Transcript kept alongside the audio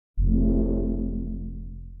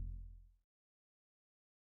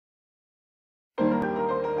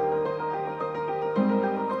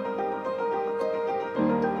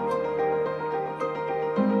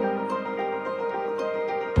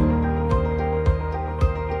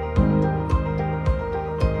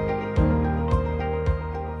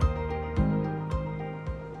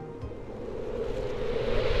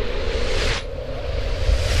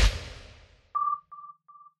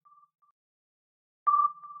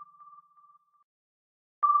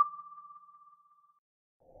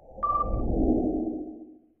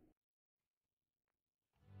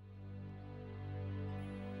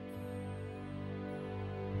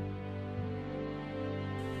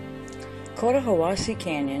Cotahuasi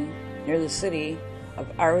Canyon, near the city of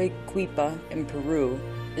Arequipa in Peru,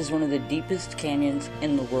 is one of the deepest canyons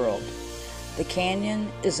in the world. The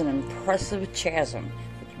canyon is an impressive chasm.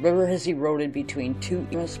 The river has eroded between two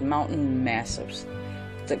enormous mountain massives,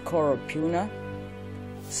 the Coropuna,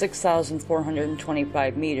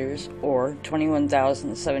 6,425 meters, or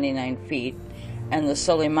 21,079 feet, and the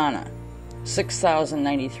Solimana,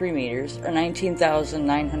 6,093 meters, or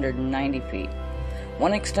 19,990 feet.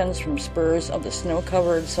 One extends from spurs of the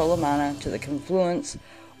snow-covered Solimana to the confluence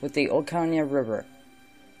with the Ocaña River.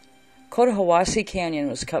 Cotahuasi Canyon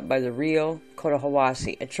was cut by the Rio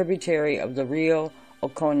Cotahuasi, a tributary of the Rio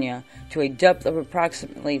Ocaña, to a depth of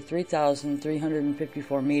approximately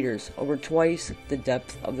 3,354 meters, over twice the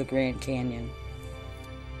depth of the Grand Canyon.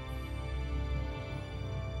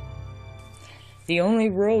 The only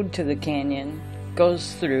road to the canyon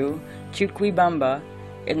goes through Chuquibamba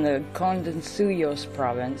in the Condensuños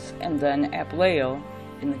province and then Apaleo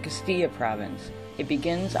in the Castilla province. It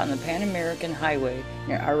begins on the Pan American Highway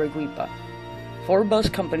near Arequipa. 4 bus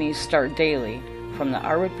companies start daily from the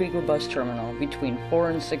Arequipa bus terminal between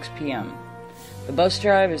 4 and 6 p.m. The bus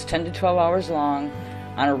drive is 10 to 12 hours long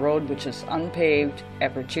on a road which is unpaved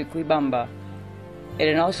after Chuquibamba.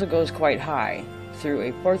 It also goes quite high through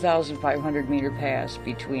a 4,500 meter pass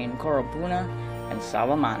between Coropuna and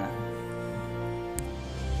Solimana.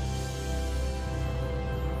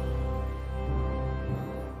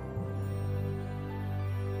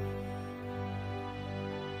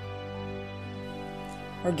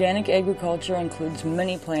 Organic agriculture includes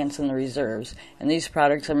many plants in the reserves, and these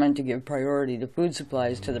products are meant to give priority to food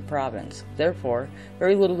supplies to the province. Therefore,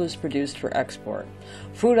 very little is produced for export.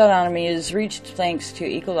 Food autonomy is reached thanks to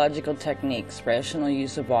ecological techniques, rational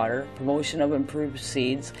use of water, promotion of improved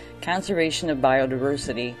seeds, conservation of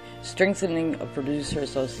biodiversity, strengthening of producer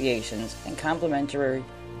associations, and complementary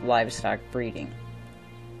livestock breeding.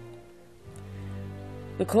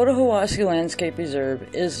 The Cotahuasi Landscape Reserve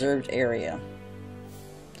is a reserved area.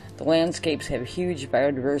 The landscapes have huge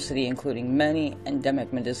biodiversity, including many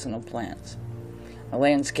endemic medicinal plants. The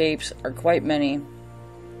landscapes are quite many,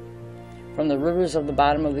 from the rivers of the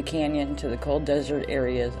bottom of the canyon to the cold desert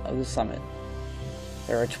areas of the summit.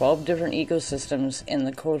 There are 12 different ecosystems in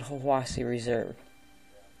the Cotahuasi Reserve.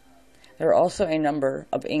 There are also a number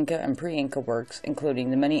of Inca and pre-Inca works,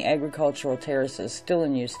 including the many agricultural terraces still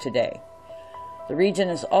in use today. The region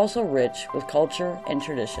is also rich with culture and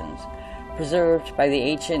traditions, preserved by the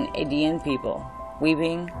ancient Andean people,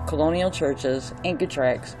 weaving, colonial churches, Inca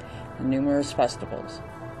tracks, and numerous festivals.